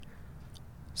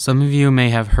Some of you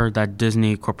may have heard that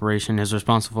Disney Corporation is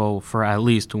responsible for at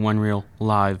least one real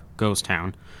live ghost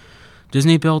town.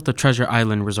 Disney built the Treasure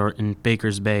Island Resort in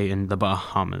Baker's Bay in the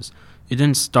Bahamas. It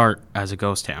didn't start as a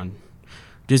ghost town.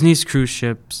 Disney's cruise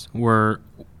ships were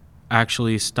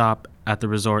actually stop at the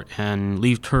resort and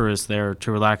leave tourists there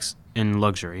to relax in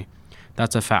luxury.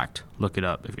 That's a fact. Look it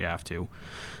up if you have to.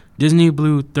 Disney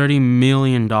blew $30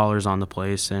 million on the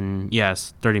place, and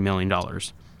yes, $30 million.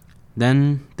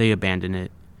 Then they abandoned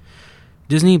it.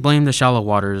 Disney blamed the shallow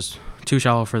waters, too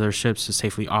shallow for their ships to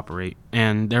safely operate,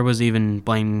 and there was even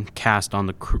blame cast on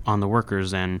the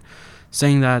workers, and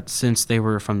saying that since they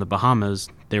were from the Bahamas,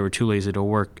 they were too lazy to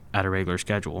work at a regular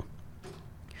schedule.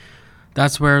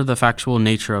 That's where the factual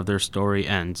nature of their story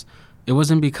ends. It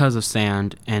wasn't because of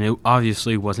sand, and it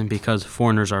obviously wasn't because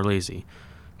foreigners are lazy.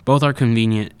 Both are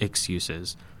convenient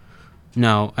excuses.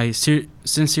 No, I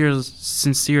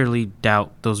sincerely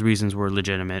doubt those reasons were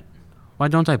legitimate. Why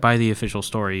don't I buy the official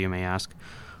story, you may ask?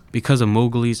 Because of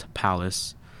Mowgli's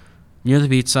Palace. Near the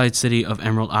beachside city of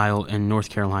Emerald Isle in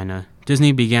North Carolina,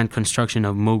 Disney began construction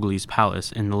of Mowgli's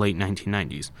Palace in the late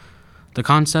 1990s. The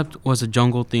concept was a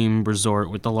jungle-themed resort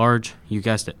with a large, you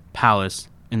guessed it, palace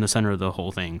in the center of the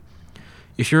whole thing.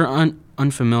 If you're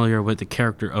unfamiliar with the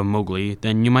character of Mowgli,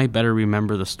 then you might better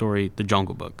remember the story The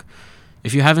Jungle Book.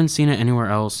 If you haven't seen it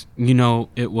anywhere else, you know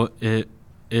it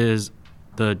is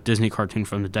the Disney cartoon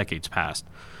from the decades past.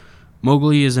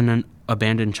 Mowgli is an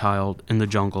abandoned child in the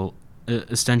jungle,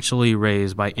 essentially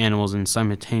raised by animals and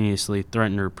simultaneously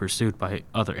threatened or pursued by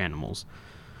other animals.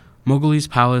 Mowgli's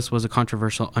Palace was a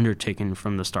controversial undertaking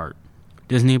from the start.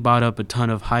 Disney bought up a ton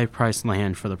of high-priced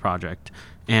land for the project,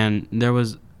 and there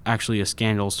was actually a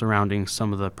scandal surrounding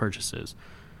some of the purchases.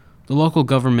 The local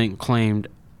government claimed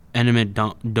eminent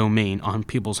domain on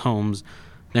people's homes,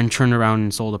 then turned around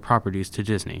and sold the properties to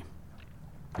Disney.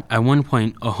 At one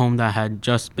point, a home that had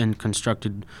just been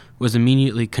constructed was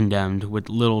immediately condemned with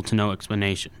little to no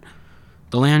explanation.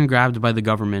 The land grabbed by the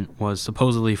government was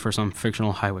supposedly for some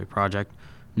fictional highway project.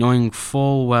 Knowing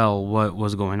full well what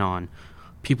was going on,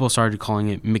 people started calling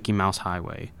it Mickey Mouse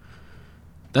Highway.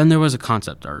 Then there was a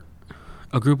concept art.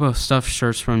 A group of stuffed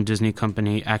shirts from Disney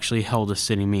Company actually held a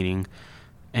city meeting,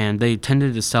 and they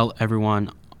tended to sell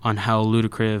everyone on how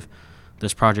ludicrous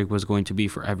this project was going to be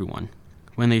for everyone.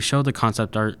 When they showed the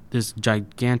concept art, this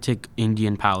gigantic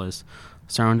Indian palace,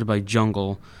 surrounded by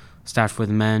jungle, staffed with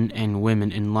men and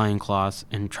women in loincloths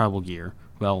and tribal gear,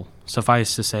 well,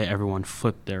 suffice to say everyone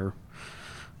flipped their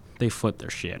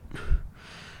shit.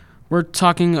 We're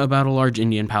talking about a large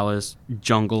Indian palace,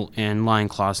 jungle, and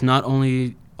loincloths, not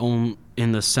only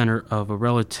in the center of a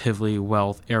relatively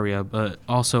wealth area, but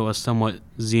also a somewhat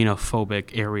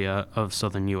xenophobic area of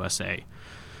southern USA.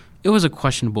 It was a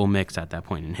questionable mix at that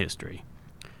point in history.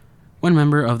 One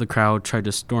member of the crowd tried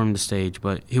to storm the stage,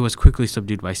 but he was quickly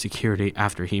subdued by security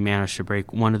after he managed to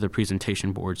break one of the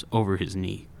presentation boards over his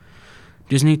knee.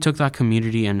 Disney took that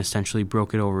community and essentially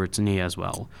broke it over its knee as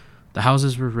well. The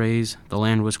houses were razed, the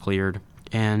land was cleared,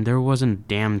 and there wasn't a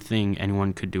damn thing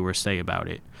anyone could do or say about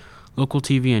it. Local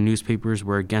TV and newspapers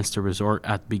were against the resort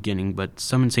at the beginning, but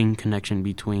some insane connection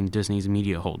between Disney's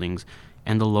media holdings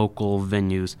and the local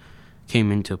venues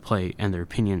came into play, and their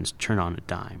opinions turned on a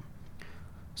dime.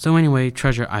 So anyway,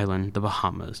 Treasure Island, the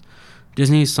Bahamas.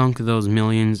 Disney sunk those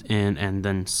millions in and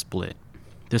then split.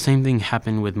 The same thing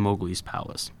happened with Mowgli's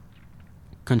Palace.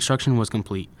 Construction was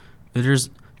complete.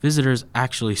 Visitors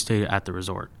actually stayed at the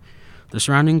resort. The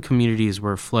surrounding communities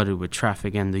were flooded with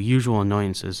traffic and the usual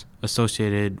annoyances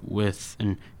associated with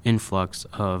an influx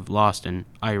of lost and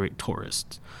irate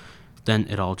tourists. Then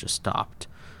it all just stopped.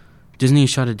 Disney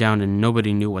shut it down and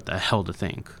nobody knew what the hell to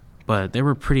think, but they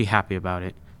were pretty happy about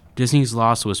it. Disney's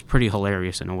loss was pretty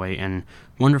hilarious in a way and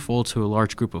wonderful to a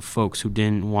large group of folks who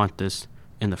didn't want this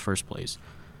in the first place.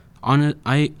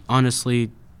 I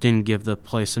honestly didn't give the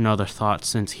place another thought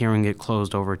since hearing it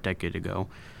closed over a decade ago.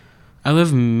 I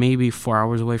live maybe 4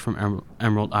 hours away from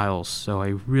Emerald Isle, so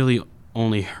I really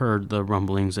only heard the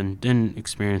rumblings and didn't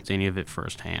experience any of it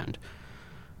firsthand.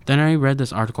 Then I read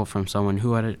this article from someone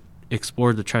who had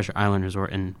explored the Treasure Island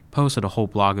Resort and posted a whole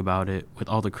blog about it with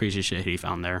all the crazy shit he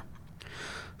found there.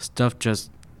 Stuff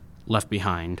just left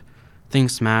behind.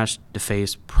 Things smashed,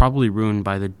 defaced, probably ruined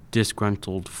by the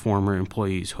disgruntled former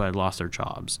employees who had lost their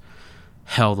jobs.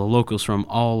 Hell, the locals from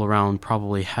all around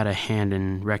probably had a hand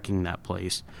in wrecking that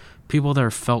place. People there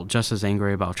felt just as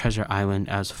angry about Treasure Island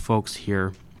as folks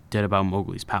here did about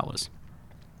Mowgli's Palace.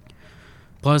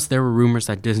 Plus, there were rumors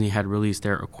that Disney had released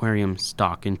their aquarium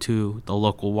stock into the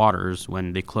local waters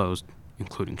when they closed,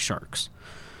 including sharks.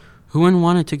 Who wouldn't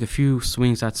want to take a few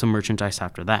swings at some merchandise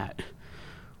after that?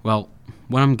 Well,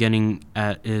 what I'm getting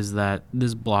at is that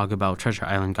this blog about Treasure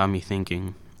Island got me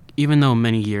thinking. Even though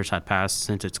many years had passed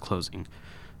since its closing,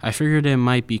 I figured it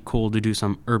might be cool to do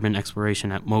some urban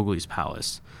exploration at Mowgli's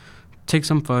Palace. Take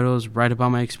some photos, write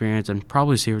about my experience, and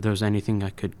probably see if there's anything I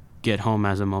could get home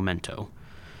as a memento.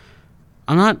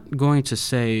 I'm not going to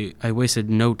say I wasted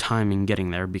no time in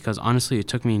getting there, because honestly it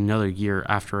took me another year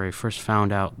after I first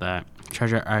found out that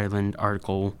Treasure Island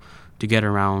article to get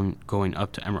around going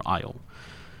up to Emerald Isle.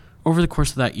 Over the course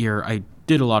of that year, I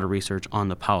did a lot of research on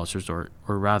the Palace Resort,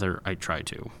 or rather, I tried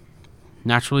to.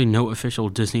 Naturally, no official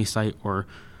Disney site or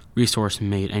resource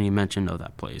made any mention of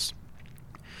that place.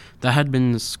 That had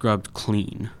been scrubbed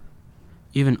clean.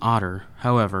 Even odder,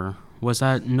 however, was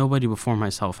that nobody before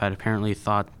myself had apparently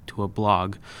thought to a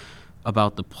blog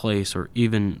about the place or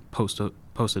even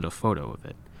posted a photo of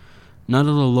it. None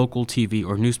of the local TV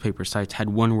or newspaper sites had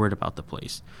one word about the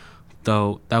place,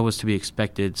 though that was to be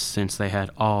expected since they had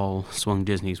all swung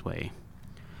Disney's way.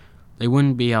 They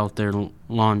wouldn't be out there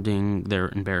lauding their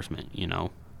embarrassment, you know.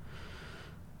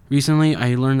 Recently,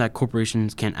 I learned that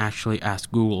corporations can actually ask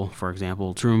Google, for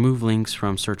example, to remove links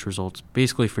from search results,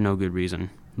 basically for no good reason.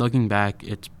 Looking back,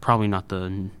 it's probably not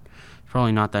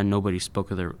that nobody spoke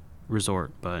of their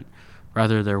resort, but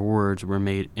rather their words were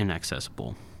made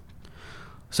inaccessible.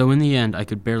 So in the end, I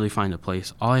could barely find the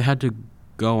place. All I had to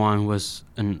go on was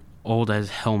an old as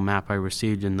hell map I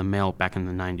received in the mail back in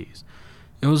the 90s.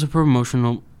 It was a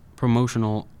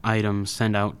promotional item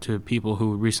sent out to people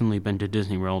who had recently been to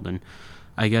Disney World, and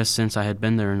I guess since I had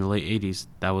been there in the late 80s,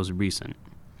 that was recent.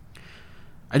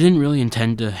 I didn't really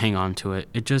intend to hang on to it.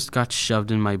 It just got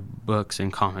shoved in my books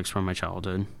and comics from my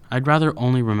childhood. I'd rather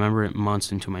only remember it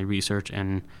months into my research,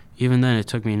 and even then it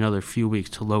took me another few weeks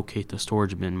to locate the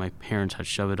storage bin my parents had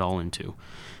shoved it all into.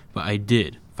 But I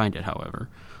did find it, however.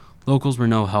 Locals were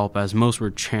no help, as most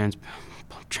were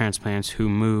transplants who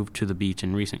moved to the beach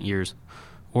in recent years,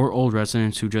 or old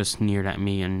residents who just sneered at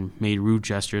me and made rude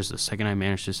gestures the second I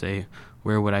managed to say,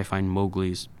 "Where would I find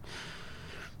Mowgli's?"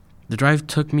 The drive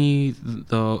took me,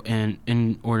 though, an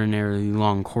inordinately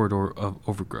long corridor of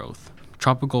overgrowth.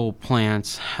 Tropical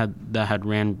plants that had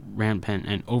ran rampant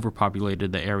and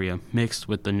overpopulated the area mixed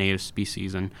with the native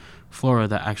species and flora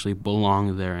that actually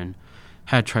belonged there and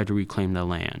had tried to reclaim the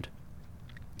land.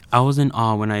 I was in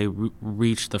awe when I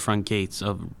reached the front gates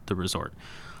of the resort.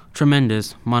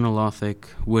 Tremendous, monolithic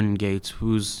wooden gates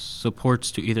whose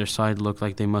supports to either side looked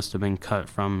like they must have been cut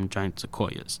from giant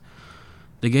sequoias.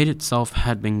 The gate itself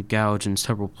had been gouged in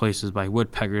several places by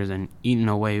woodpeckers and eaten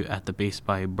away at the base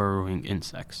by burrowing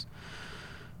insects.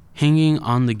 Hanging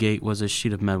on the gate was a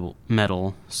sheet of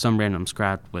metal, some random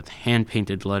scrap, with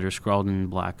hand-painted letters scrawled in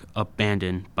black,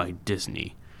 "Abandoned by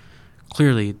Disney."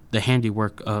 Clearly, the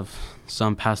handiwork of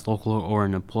some past local or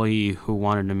an employee who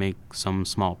wanted to make some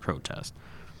small protest.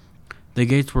 The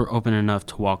gates were open enough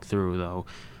to walk through, though,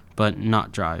 but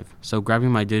not drive. So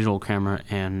grabbing my digital camera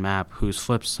and map, whose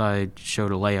flip side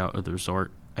showed a layout of the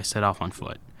resort, I set off on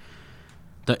foot.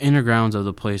 The inner grounds of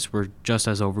the place were just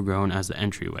as overgrown as the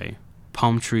entryway.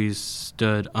 Palm trees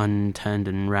stood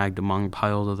untended and ragged among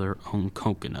piles of their own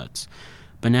coconuts.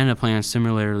 Banana plants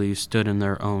similarly stood in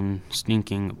their own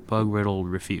stinking, bug-riddled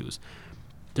refuse.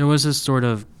 There was this sort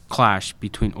of clash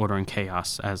between order and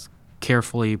chaos as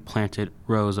carefully planted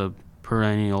rows of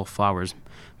perennial flowers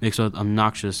mixed with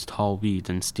obnoxious tall weeds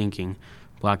and stinking,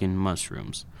 blackened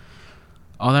mushrooms.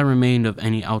 All that remained of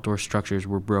any outdoor structures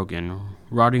were broken,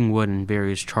 rotting wood and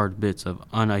various charred bits of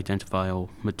unidentifiable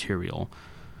material.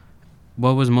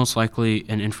 What was most likely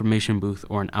an information booth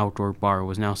or an outdoor bar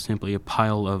was now simply a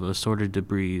pile of assorted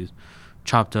debris,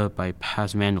 chopped up by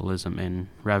past vandalism and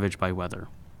ravaged by weather.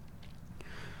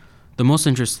 The most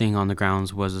interesting on the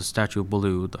grounds was a statue of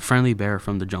Baloo, the friendly bear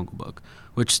from the Jungle Book,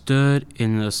 which stood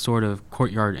in a sort of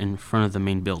courtyard in front of the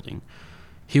main building.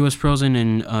 He was frozen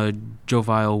in a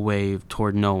jovial wave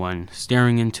toward no one,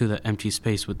 staring into the empty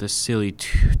space with a silly,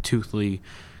 toothly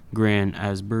grin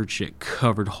as bird shit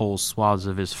covered whole swaths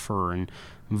of his fur and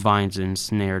vines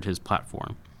ensnared his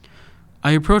platform.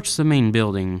 I approached the main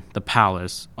building, the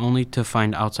palace, only to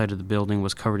find outside of the building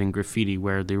was covered in graffiti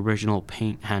where the original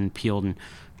paint had peeled and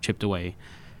chipped away.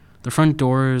 The front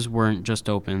doors weren't just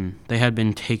open, they had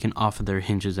been taken off of their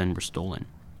hinges and were stolen.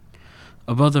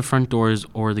 Above the front doors,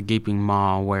 or the gaping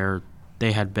maw where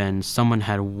they had been, someone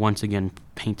had once again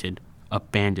painted,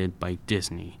 "Abandoned by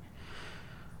Disney."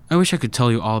 I wish I could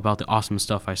tell you all about the awesome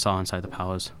stuff I saw inside the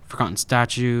palace. Forgotten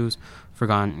statues,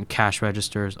 forgotten cash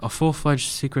registers, a full-fledged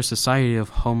secret society of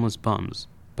homeless bums.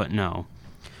 But no.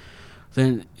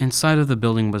 The inside of the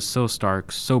building was so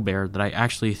stark, so bare, that I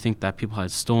actually think that people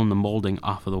had stolen the molding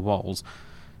off of the walls.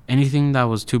 Anything that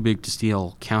was too big to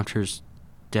steal, counters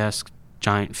desks,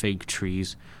 giant fake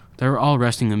trees. They were all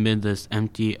resting amid this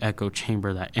empty echo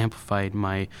chamber that amplified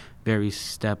my very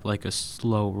step like a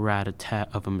slow rat-a-tat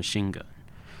of a machine gun.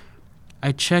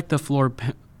 I checked the floor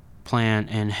plan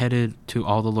and headed to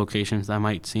all the locations that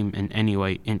might seem in any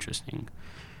way interesting.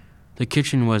 The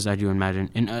kitchen was, as you imagine,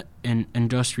 an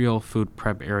industrial food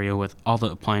prep area with all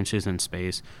the appliances in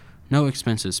space, no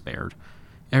expenses spared.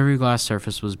 Every glass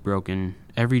surface was broken,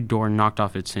 every door knocked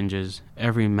off its hinges,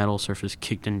 every metal surface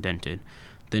kicked and dented.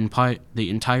 The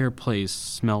entire place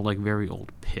smelled like very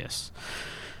old piss.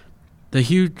 The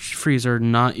huge freezer,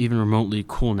 not even remotely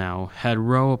cool now, had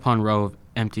row upon row of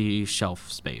empty shelf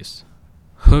space.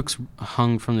 Hooks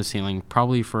hung from the ceiling,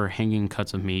 probably for hanging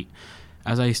cuts of meat.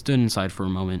 As I stood inside for a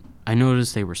moment, I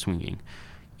noticed they were swinging.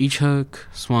 Each hook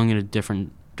swung in a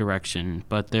different direction,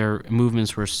 but their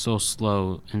movements were so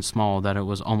slow and small that it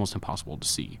was almost impossible to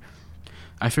see.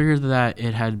 I figured that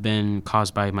it had been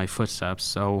caused by my footsteps,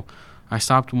 so I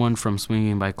stopped one from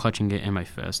swinging by clutching it in my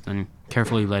fist and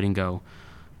carefully letting go,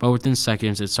 but within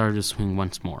seconds it started to swing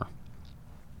once more.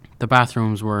 The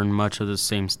bathrooms were in much of the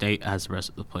same state as the rest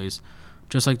of the place,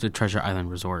 just like the Treasure Island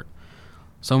Resort.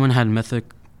 Someone had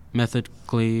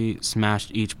methodically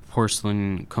smashed each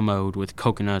porcelain commode with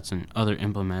coconuts and other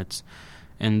implements,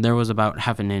 and there was about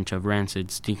half an inch of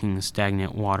rancid, stinking,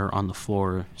 stagnant water on the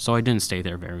floor, so I didn't stay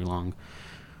there very long.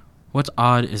 What's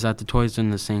odd is that the toys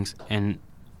in the sinks and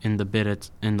in the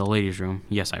bidets in the ladies' room,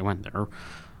 yes, I went there,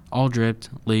 all dripped,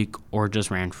 leaked, or just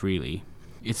ran freely.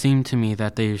 It seemed to me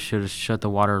that they should have shut the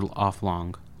water off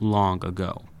long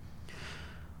ago.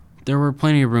 There were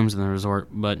plenty of rooms in the resort,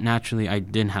 but naturally I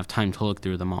didn't have time to look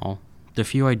through them all. The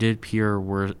few I did peer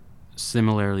were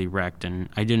similarly wrecked, and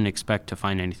I didn't expect to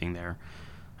find anything there.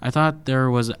 I thought there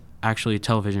was actually a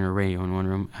television or radio in one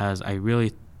room, as I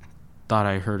really thought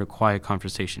I heard a quiet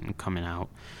conversation coming out.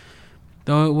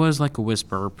 Though it was like a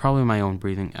whisper, probably my own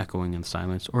breathing echoing in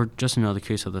silence, or just another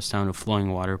case of the sound of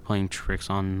flowing water playing tricks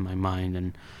on my mind,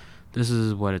 and this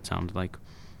is what it sounded like.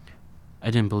 I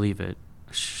didn't believe it.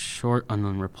 Short,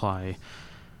 unknown reply.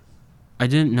 I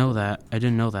didn't know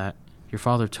that. Your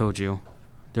father told you.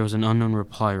 There was an unknown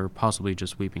reply, or possibly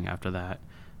just weeping after that.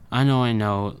 I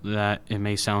know that it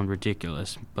may sound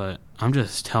ridiculous, but I'm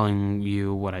just telling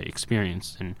you what I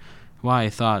experienced, and why I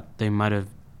thought they might have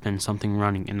been something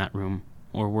running in that room,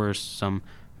 or worse, some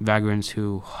vagrants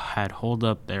who had holed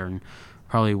up there and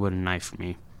probably would have knifed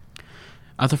me.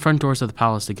 At the front doors of the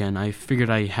palace again, I figured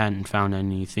I hadn't found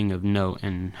anything of note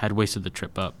and had wasted the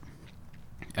trip up.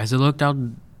 As I looked out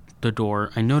the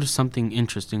door, I noticed something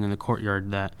interesting in the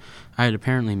courtyard that I had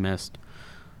apparently missed.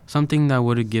 Something that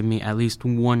would have given me at least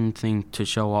one thing to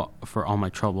show for all my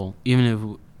trouble,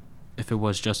 even if it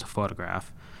was just a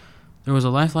photograph. There was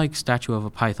a lifelike statue of a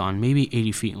python, maybe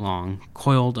 80 feet long,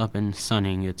 coiled up and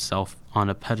sunning itself on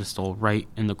a pedestal right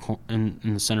in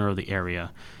the center of the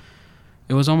area.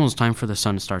 It was almost time for the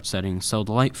sun to start setting, so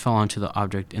the light fell onto the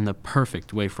object in the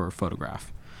perfect way for a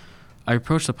photograph. I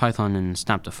approached the python and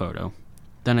snapped a photo.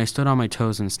 Then I stood on my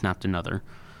toes and snapped another.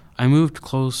 I moved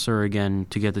closer again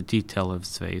to get the detail of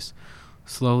its face.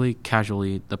 Slowly,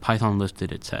 casually, the python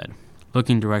lifted its head,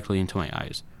 looking directly into my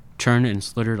eyes, turned and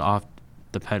slithered off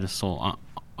the pedestal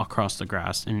across the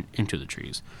grass and into the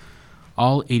trees.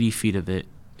 All 80 feet of it,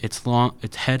 its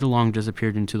head long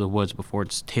disappeared into the woods before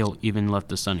its tail even left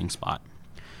the sunning spot.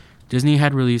 Disney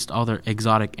had released all their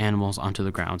exotic animals onto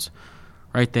the grounds.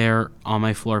 Right there on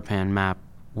my floor plan map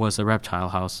was the reptile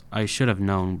house. I should have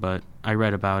known, but I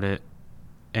read about it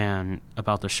and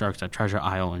about the sharks at Treasure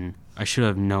Isle, and I should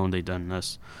have known they'd done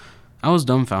this. I was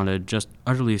dumbfounded, just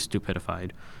utterly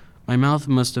stupefied. My mouth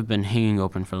must have been hanging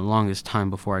open for the longest time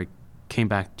before I came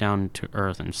back down to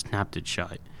earth and snapped it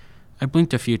shut. I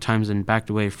blinked a few times and backed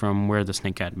away from where the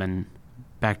snake had been,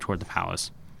 back toward the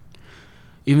palace.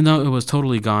 Even though it was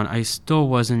totally gone, I still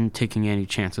wasn't taking any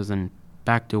chances and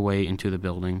backed away into the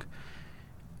building.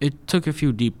 It took a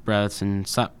few deep breaths and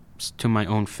slaps to my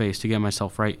own face to get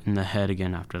myself right in the head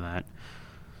again after that.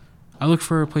 I looked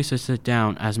for a place to sit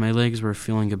down, as my legs were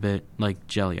feeling a bit like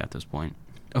jelly at this point.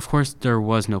 Of course, there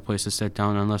was no place to sit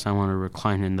down unless I wanted to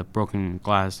recline in the broken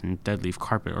glass and dead leaf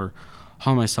carpet, or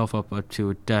haul myself up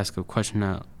to a desk of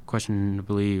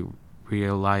questionably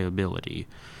reliability.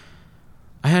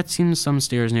 I had seen some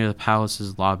stairs near the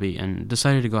palace's lobby and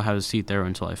decided to go have a seat there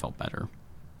until I felt better.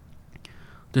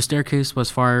 The staircase was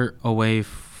far away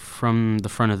from the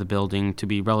front of the building to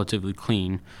be relatively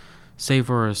clean, save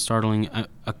for a startling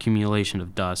accumulation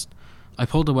of dust. I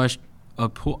pulled a wedge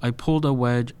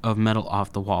of metal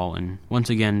off the wall and once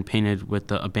again painted with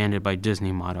the "Abandoned by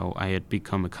Disney" motto I had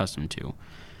become accustomed to.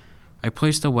 I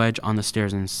placed the wedge on the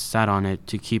stairs and sat on it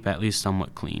to keep at least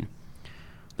somewhat clean.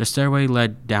 The stairway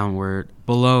led downward,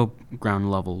 below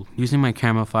ground level. Using my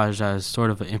camouflage as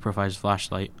sort of an improvised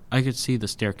flashlight, I could see the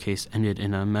staircase ended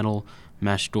in a metal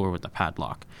mesh door with a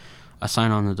padlock. A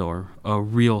sign on the door, a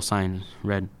real sign,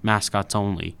 read, "Mascots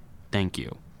only. Thank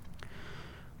you."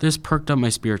 This perked up my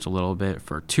spirits a little bit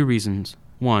for two reasons.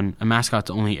 One, a mascots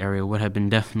only area would have been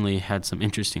definitely had some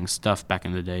interesting stuff back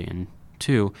in the day, and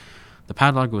two, the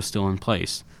padlock was still in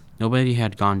place. Nobody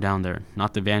had gone down there.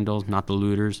 Not the vandals, not the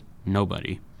looters,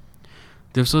 nobody.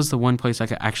 This was the one place I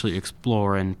could actually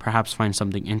explore and perhaps find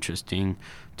something interesting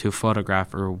to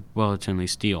photograph or willingly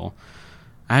steal.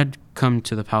 I had come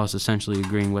to the palace essentially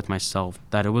agreeing with myself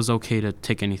that it was okay to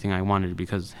take anything I wanted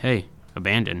because, hey,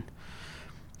 abandoned.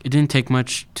 It didn't take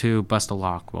much to bust a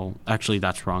lock. Well, actually,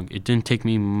 that's wrong. It didn't take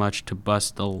me much to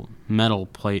bust the metal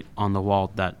plate on the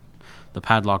wall that the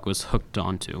padlock was hooked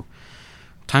onto.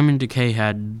 Time and decay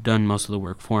had done most of the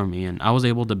work for me, and I was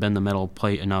able to bend the metal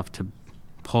plate enough to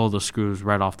pull the screws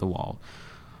right off the wall,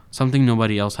 something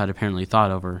nobody else had apparently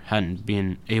thought of or hadn't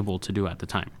been able to do at the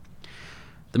time.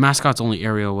 The mascots only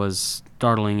area was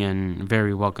startling and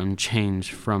very welcome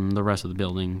change from the rest of the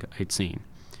building I'd seen.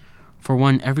 For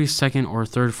one, every second or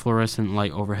third fluorescent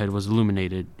light overhead was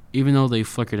illuminated, even though they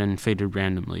flickered and faded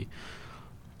randomly.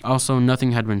 Also,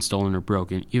 nothing had been stolen or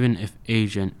broken, even if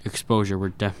age and exposure were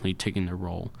definitely taking their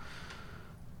role.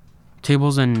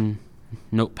 Tables and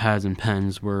notepads and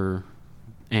pens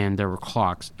and there were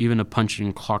clocks, even a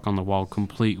punching clock on the wall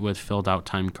complete with filled-out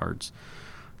time cards.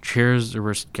 Chairs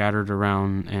were scattered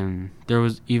around, and there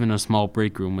was even a small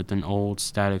break room with an old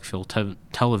static-filled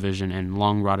television and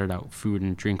long rotted-out food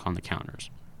and drink on the counters.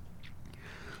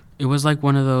 It was like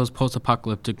one of those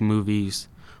post-apocalyptic movies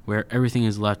where everything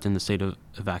is left in the state of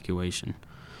evacuation.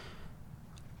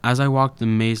 As I walked the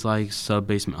maze-like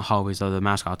sub-basement hallways of the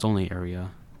mascots-only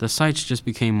area, the sights just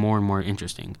became more and more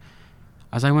interesting.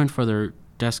 As I went further,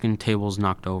 desks and tables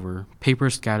knocked over, paper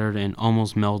scattered and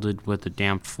almost melded with the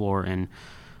damp floor, and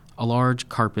a large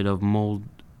carpet of mold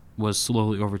was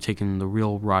slowly overtaking the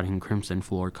real rotting crimson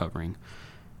floor covering.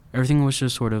 Everything was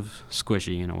just sort of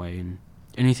squishy in a way, and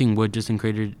anything wood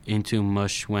disintegrated into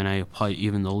mush when I applied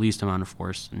even the least amount of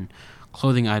force, and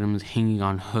clothing items hanging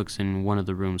on hooks in one of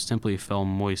the rooms simply fell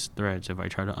moist threads if I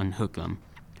tried to unhook them.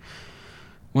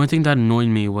 One thing that annoyed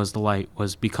me was the light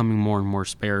was becoming more and more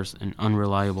sparse and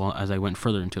unreliable as I went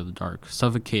further into the dark,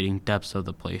 suffocating depths of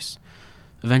the place.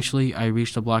 Eventually, I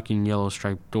reached a black and yellow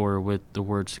striped door with the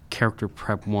words Character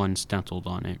Prep 1 stenciled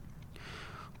on it.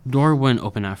 The door wouldn't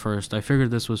open at first. I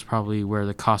figured this was probably where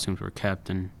the costumes were kept,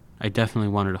 and I definitely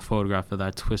wanted a photograph of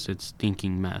that twisted,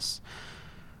 stinking mess.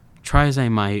 Try as I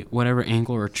might, whatever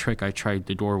angle or trick I tried,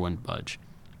 the door wouldn't budge.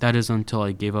 That is until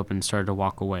I gave up and started to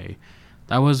walk away.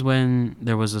 That was when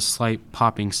there was a slight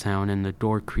popping sound and the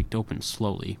door creaked open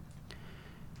slowly.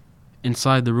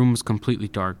 Inside, the room was completely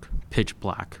dark, pitch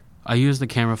black. I used the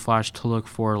camera flash to look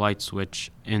for a light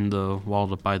switch in the wall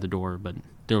by the door, but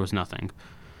there was nothing.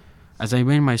 As I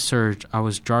made my search, I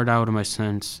was jarred out of my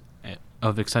sense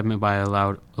of excitement by a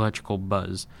loud electrical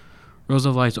buzz. Rows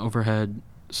of lights overhead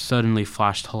suddenly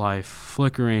flashed to life,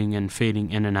 flickering and fading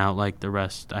in and out like the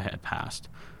rest I had passed.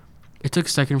 It took a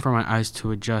second for my eyes to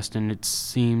adjust, and it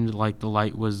seemed like the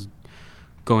light was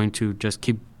going to just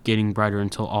keep getting brighter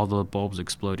until all the bulbs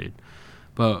exploded.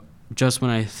 But just when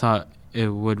I thought it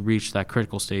would reach that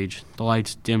critical stage, the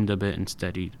lights dimmed a bit and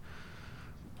steadied.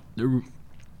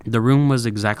 The room was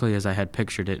exactly as I had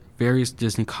pictured it. Various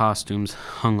Disney costumes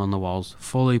hung on the walls,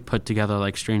 fully put together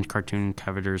like strange cartoon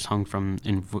characters hung from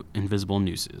invisible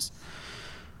nooses.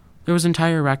 There was an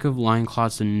entire rack of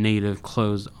loincloths and native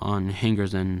clothes on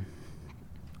hangers and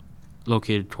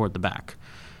located toward the back.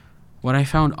 What I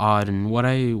found odd and what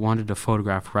I wanted to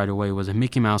photograph right away was a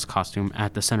Mickey Mouse costume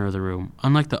at the center of the room.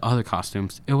 Unlike the other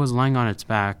costumes, it was lying on its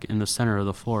back in the center of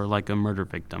the floor like a murder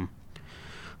victim.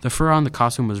 The fur on the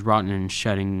costume was rotten and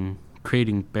shedding,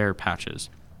 creating bare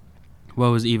patches. What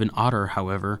was even odder,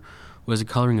 however, was the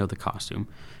coloring of the costume.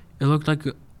 It looked like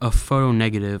a photo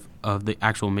negative of the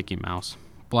actual Mickey Mouse.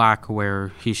 Black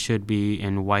where he should be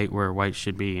and white where white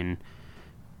should be, and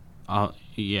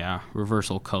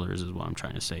reversal colors is what I'm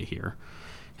trying to say here.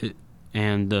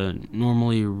 And the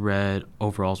normally red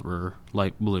overalls were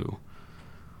light blue.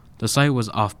 The sight was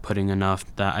off-putting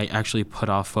enough that I actually put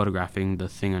off photographing the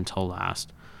thing until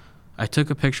last. I took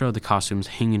a picture of the costumes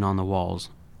hanging on the walls,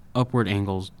 upward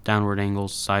angles, downward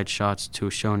angles, side shots to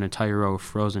show an entire row of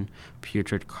frozen,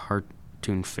 putrid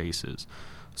cartoon faces,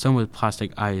 some with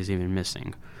plastic eyes even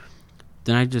missing.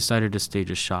 Then I decided to stage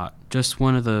a shot, just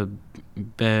one of the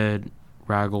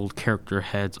bedraggled character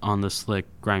heads on the slick,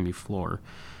 grimy floor.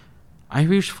 I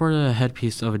reached for the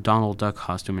headpiece of a Donald Duck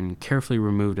costume and carefully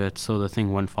removed it so the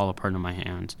thing wouldn't fall apart in my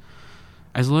hands.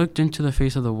 As I looked into the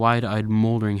face of the wide-eyed,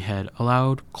 moldering head, a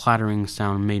loud, clattering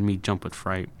sound made me jump with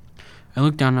fright. I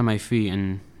looked down at my feet,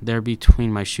 and there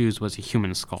between my shoes was a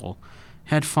human skull.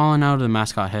 It had fallen out of the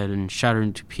mascot head and shattered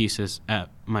into pieces at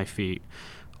my feet.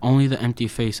 Only the empty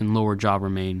face and lower jaw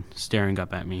remained, staring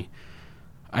up at me.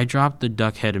 I dropped the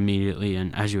duck head immediately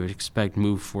and, as you would expect,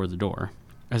 moved for the door.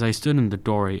 As I stood in the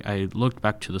doorway, I looked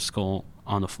back to the skull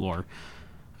on the floor.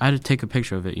 I had to take a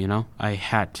picture of it, I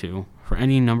had to. For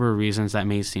any number of reasons that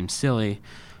may seem silly,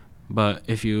 but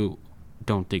if you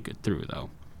don't think it through, though.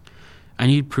 I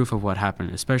need proof of what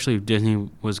happened, especially if Disney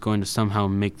was going to somehow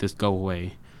make this go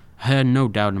away. I had no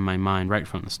doubt in my mind right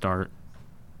from the start,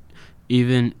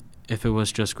 even if it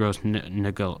was just gross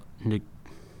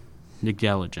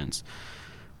negligence.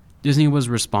 Disney was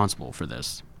responsible for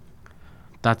this.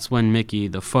 That's when Mickey,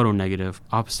 the photo negative,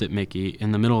 opposite Mickey,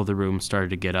 in the middle of the room,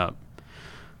 started to get up.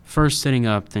 First sitting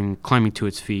up, then climbing to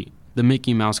its feet. The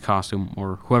Mickey Mouse costume,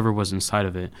 or whoever was inside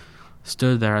of it,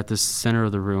 stood there at the center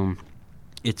of the room.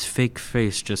 Its fake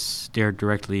face just stared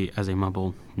directly as I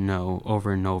mumbled "no"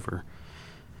 over and over.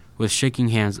 With shaking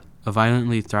hands, a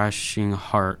violently thrashing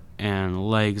heart, and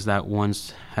legs that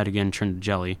once had again turned to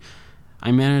jelly,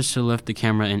 I managed to lift the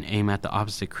camera and aim at the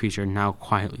opposite creature, now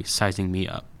quietly sizing me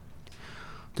up.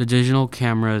 The digital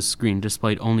camera's screen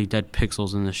displayed only dead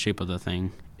pixels in the shape of the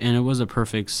thing, and it was a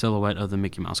perfect silhouette of the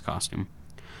Mickey Mouse costume.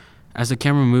 As the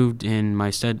camera moved in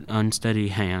my unsteady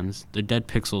hands, the dead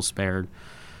pixels spared,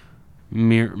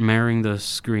 mirroring the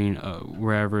screen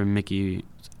wherever Mickey's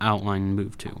outline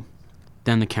moved to.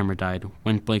 Then the camera died,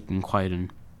 went blank and quiet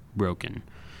and broken.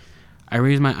 I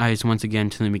raised my eyes once again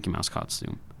to the Mickey Mouse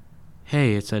costume.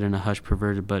 "Hey," it said in a hushed,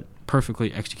 perverted, but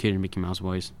perfectly executed Mickey Mouse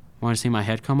voice. "Want to see my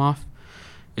head come off?"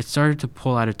 It started to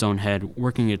pull out its own head,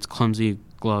 working its clumsy,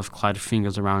 glove-clad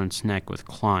fingers around its neck with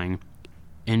clawing,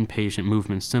 impatient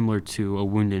movements similar to a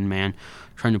wounded man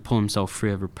trying to pull himself free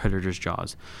of a predator's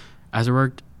jaws. As it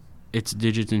worked its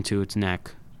digits into its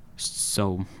neck,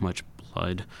 so much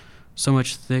blood. So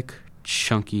much thick,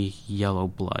 chunky, yellow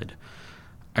blood.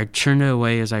 I turned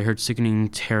away as I heard sickening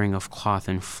tearing of cloth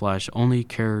and flesh, only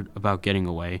cared about getting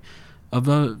away.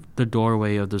 Above the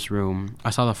doorway of this room,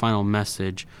 I saw the final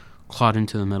message clawed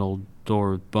into the metal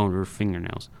door with boner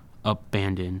fingernails.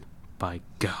 "Abandoned by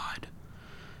God."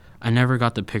 I never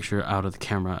got the picture out of the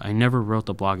camera. I never wrote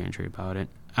the blog entry about it.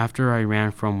 After I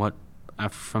ran from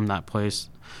that place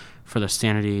for the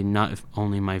sanity, not if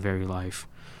only my very life.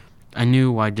 I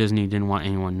knew why Disney didn't want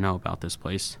anyone to know about this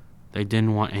place. They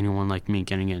didn't want anyone like me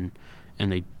getting in,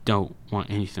 and they don't want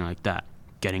anything like that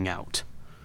getting out.